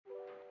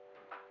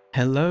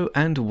Hello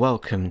and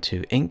welcome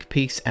to Ink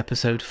Piece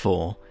Episode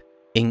 4,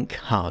 Ink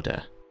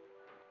Harder.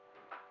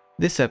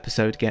 This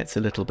episode gets a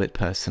little bit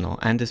personal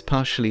and is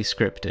partially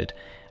scripted,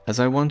 as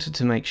I wanted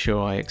to make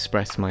sure I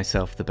express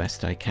myself the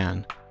best I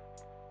can.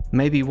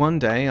 Maybe one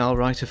day I'll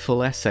write a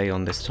full essay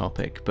on this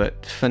topic,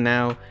 but for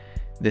now,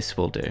 this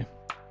will do.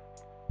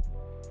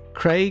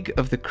 Craig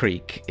of the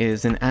Creek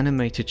is an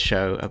animated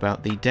show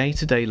about the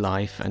day-to-day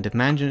life and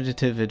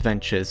imaginative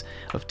adventures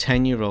of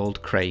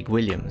 10-year-old Craig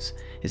Williams,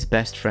 his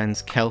best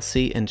friends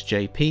Kelsey and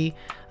JP,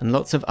 and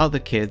lots of other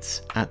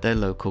kids at their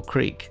local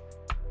creek.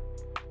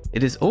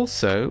 It is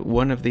also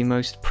one of the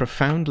most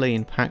profoundly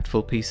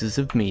impactful pieces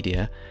of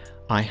media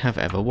I have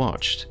ever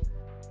watched.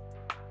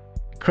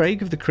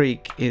 Craig of the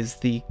Creek is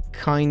the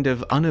kind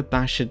of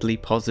unabashedly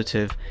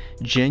positive,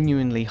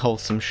 genuinely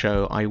wholesome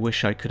show I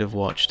wish I could have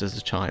watched as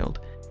a child.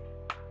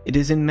 It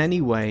is in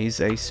many ways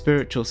a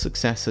spiritual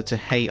successor to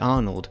Hey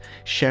Arnold,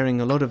 sharing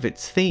a lot of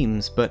its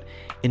themes, but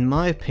in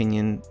my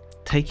opinion,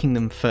 taking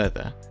them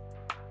further.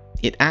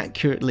 It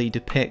accurately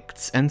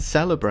depicts and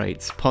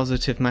celebrates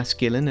positive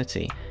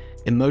masculinity,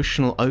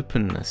 emotional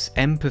openness,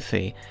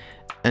 empathy,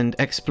 and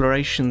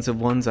explorations of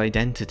one's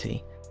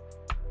identity.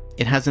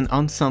 It has an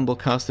ensemble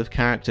cast of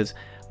characters,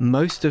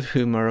 most of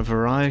whom are a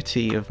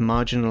variety of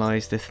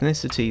marginalized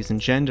ethnicities and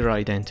gender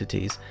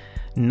identities,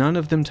 none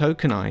of them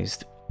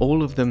tokenized,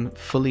 all of them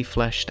fully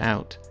fleshed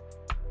out.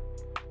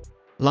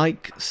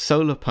 Like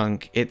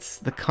Solarpunk, it's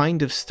the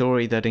kind of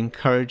story that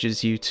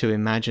encourages you to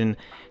imagine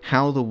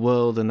how the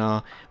world and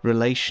our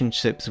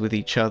relationships with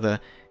each other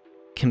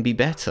can be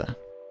better.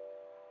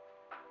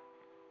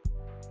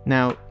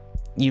 Now,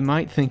 you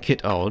might think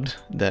it odd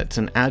that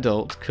an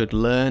adult could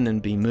learn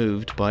and be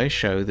moved by a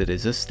show that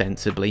is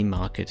ostensibly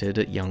marketed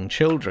at young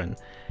children.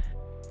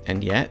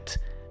 And yet,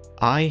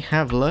 I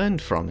have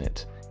learned from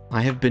it.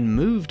 I have been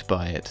moved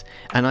by it,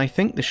 and I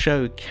think the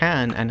show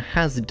can and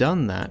has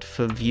done that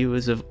for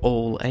viewers of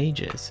all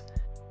ages.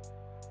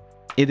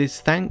 It is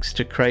thanks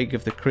to Craig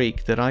of the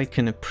Creek that I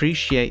can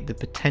appreciate the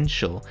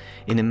potential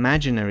in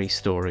imaginary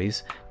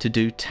stories to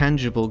do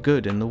tangible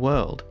good in the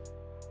world.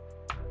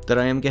 That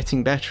I am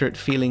getting better at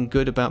feeling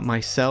good about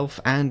myself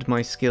and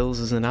my skills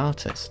as an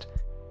artist.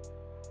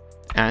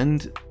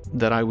 And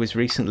that I was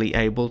recently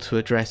able to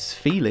address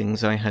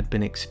feelings I had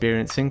been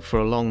experiencing for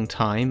a long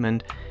time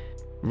and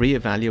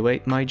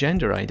reevaluate my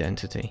gender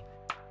identity.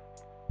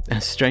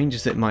 As strange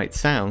as it might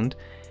sound,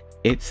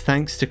 it's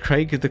thanks to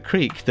Craig of the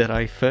Creek that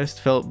I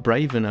first felt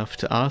brave enough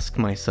to ask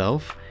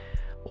myself,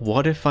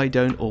 what if I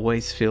don't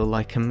always feel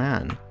like a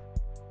man?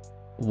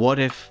 What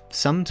if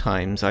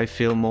sometimes I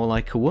feel more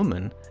like a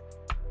woman?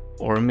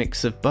 Or a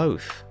mix of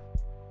both?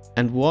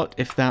 And what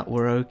if that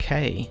were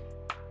okay?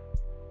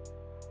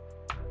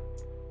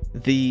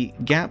 The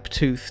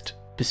gap-toothed,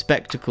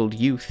 bespectacled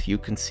youth you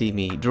can see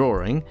me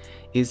drawing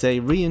is a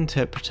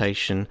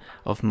reinterpretation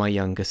of my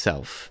younger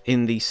self,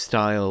 in the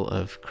style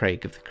of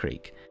Craig of the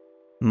Creek.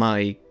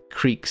 My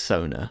creek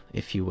sona,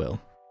 if you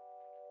will.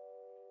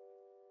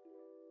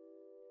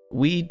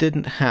 We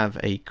didn't have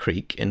a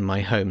creek in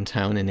my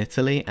hometown in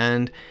Italy,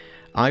 and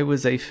I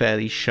was a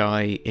fairly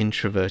shy,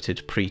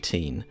 introverted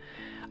preteen.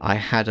 I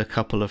had a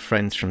couple of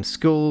friends from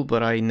school,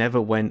 but I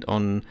never went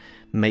on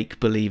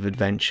make-believe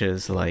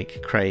adventures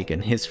like Craig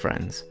and his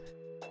friends.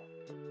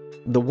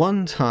 The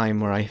one time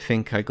where I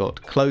think I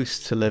got close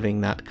to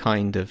living that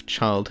kind of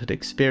childhood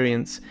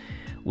experience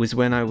was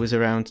when I was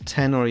around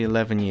 10 or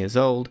 11 years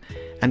old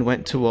and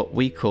went to what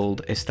we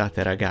called Estate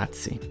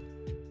Ragazzi.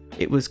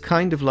 It was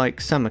kind of like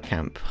summer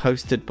camp,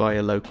 hosted by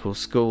a local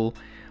school,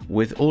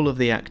 with all of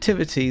the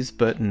activities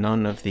but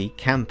none of the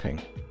camping.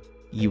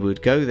 You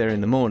would go there in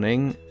the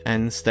morning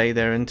and stay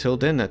there until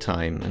dinner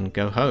time and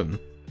go home.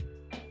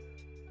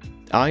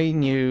 I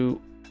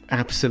knew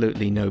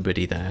absolutely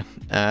nobody there,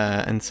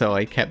 and so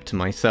I kept to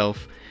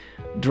myself,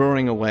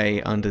 drawing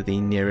away under the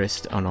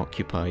nearest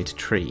unoccupied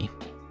tree.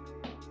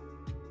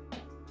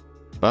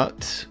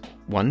 But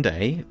one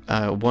day,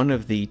 one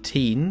of the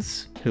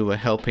teens who were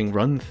helping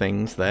run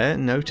things there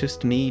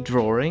noticed me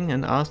drawing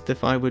and asked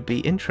if I would be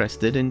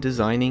interested in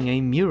designing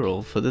a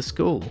mural for the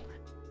school.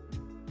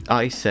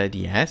 I said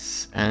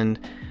yes, and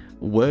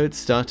word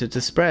started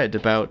to spread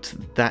about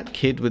that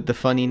kid with the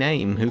funny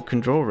name who can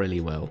draw really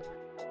well.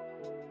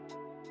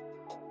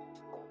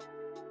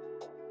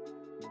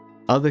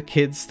 Other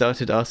kids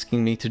started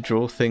asking me to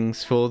draw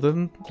things for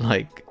them,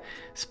 like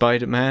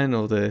Spider-Man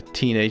or the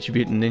Teenage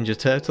Mutant Ninja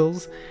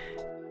Turtles,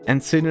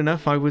 and soon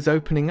enough I was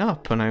opening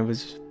up and I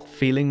was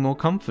feeling more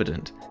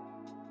confident.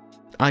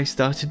 I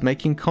started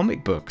making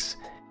comic books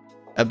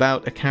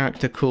about a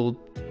character called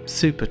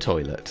Super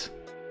Toilet.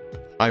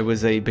 I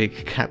was a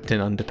big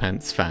Captain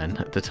Underpants fan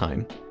at the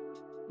time.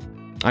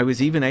 I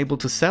was even able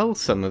to sell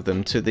some of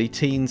them to the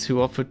teens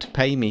who offered to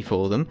pay me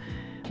for them,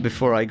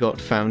 before I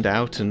got found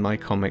out and my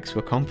comics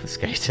were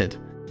confiscated.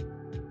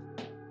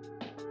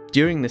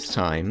 During this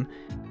time,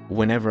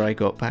 whenever I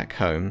got back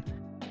home,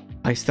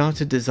 I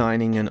started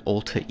designing an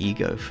alter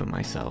ego for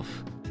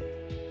myself.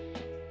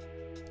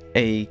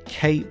 A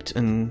caped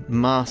and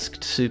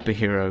masked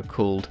superhero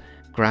called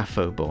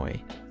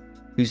Grafo-Boy.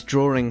 whose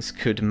drawings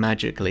could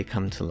magically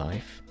come to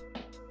life.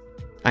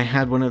 I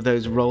had one of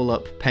those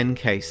roll-up pen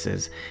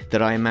cases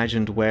that I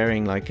imagined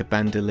wearing like a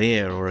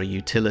bandolier or a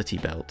utility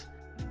belt.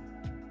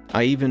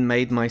 I even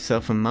made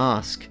myself a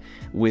mask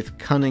with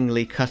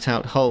cunningly cut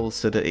out holes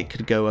so that it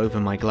could go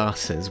over my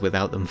glasses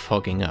without them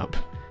fogging up.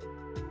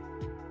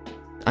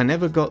 I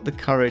never got the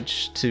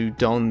courage to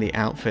don the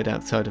outfit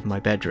outside of my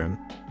bedroom,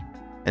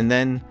 and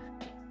then,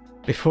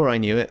 before I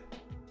knew it,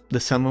 the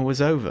summer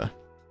was over.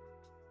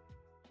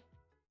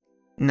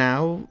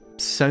 Now,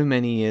 so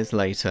many years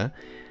later,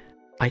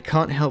 I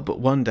can't help but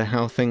wonder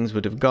how things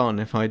would have gone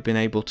if I'd been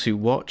able to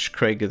watch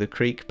Craig of the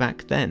Creek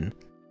back then.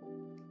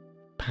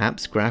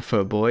 Perhaps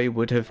Grafo-Boy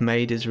would have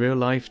made his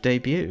real-life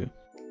debut.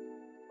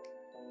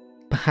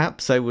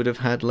 Perhaps I would have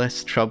had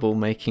less trouble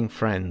making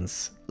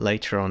friends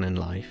later on in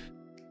life.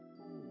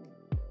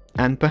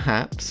 And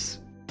perhaps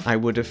I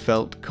would have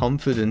felt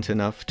confident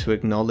enough to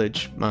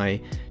acknowledge my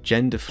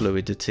gender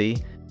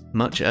fluidity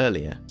much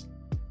earlier,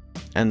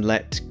 and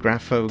let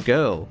Grafo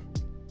Girl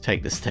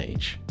take the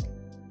stage.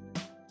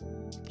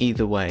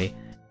 Either way,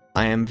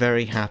 I am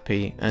very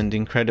happy and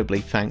incredibly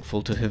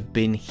thankful to have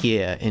been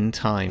here in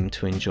time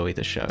to enjoy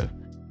the show.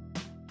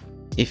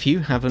 If you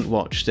haven't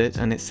watched it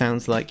and it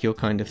sounds like your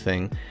kind of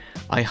thing,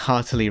 I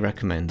heartily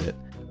recommend it.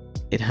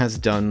 It has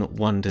done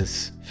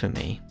wonders for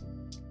me.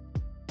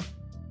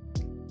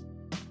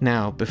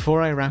 Now,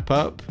 before I wrap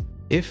up,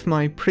 if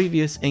my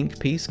previous ink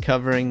piece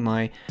covering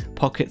my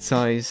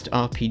pocket-sized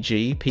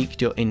RPG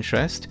piqued your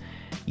interest,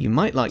 you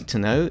might like to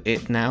know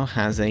it now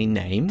has a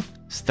name,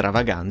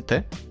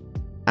 Stravagante,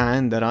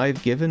 and that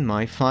I've given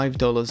my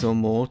 $5 or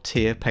more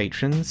tier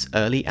patrons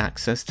early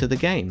access to the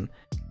game,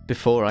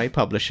 before I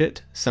publish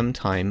it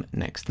sometime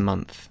next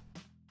month.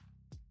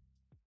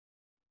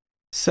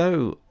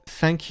 So,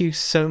 thank you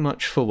so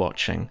much for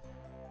watching.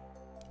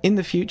 In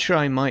the future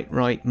I might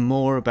write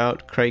more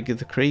about Craig of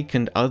the Creek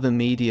and other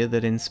media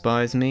that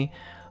inspires me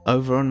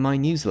over on my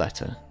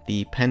newsletter,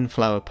 the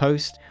Penflower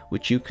Post,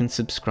 which you can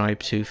subscribe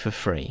to for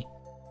free.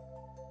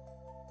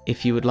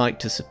 If you would like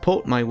to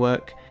support my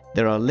work,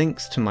 there are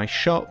links to my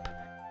shop,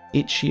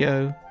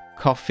 Itch.io,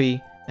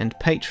 Ko-fi, and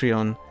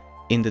Patreon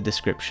in the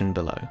description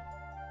below.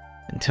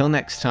 Until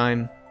next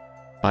time,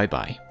 bye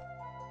bye.